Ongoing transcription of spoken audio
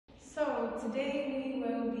today we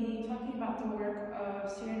will be talking about the work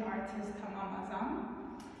of Syrian artist Tammam Azzam.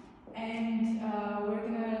 And we're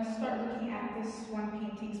going to start looking at this one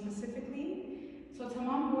painting specifically. So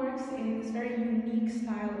Tammam works in this very unique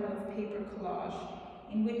style of paper collage,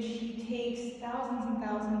 in which he takes thousands and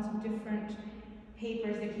thousands of different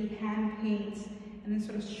papers that he hand paints and then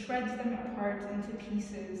sort of shreds them apart into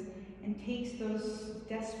pieces and takes those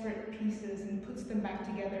desperate pieces and puts them back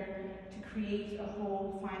together to create a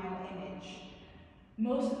whole final image.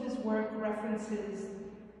 Most of his work references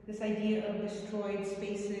this idea of destroyed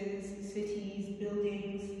spaces, cities,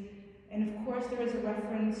 buildings, and of course there is a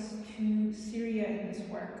reference to Syria in this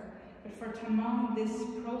work. But for Tammam, this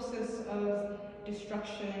process of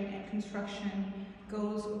destruction and construction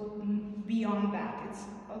goes beyond that. It's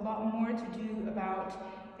a lot more to do about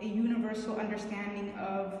a universal understanding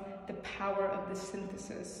of the power of the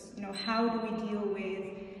synthesis. You know, how do we deal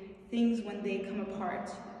with things when they come apart,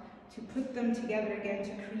 to put them together again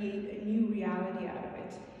to create a new reality out of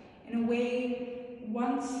it. In a way,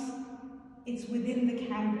 once it's within the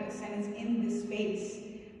canvas and is in this space,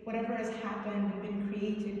 whatever has happened and been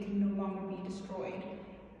created can no longer be destroyed.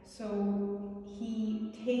 So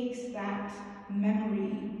he takes that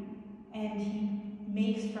memory and he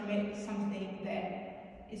makes from it something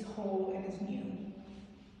that is whole and is new.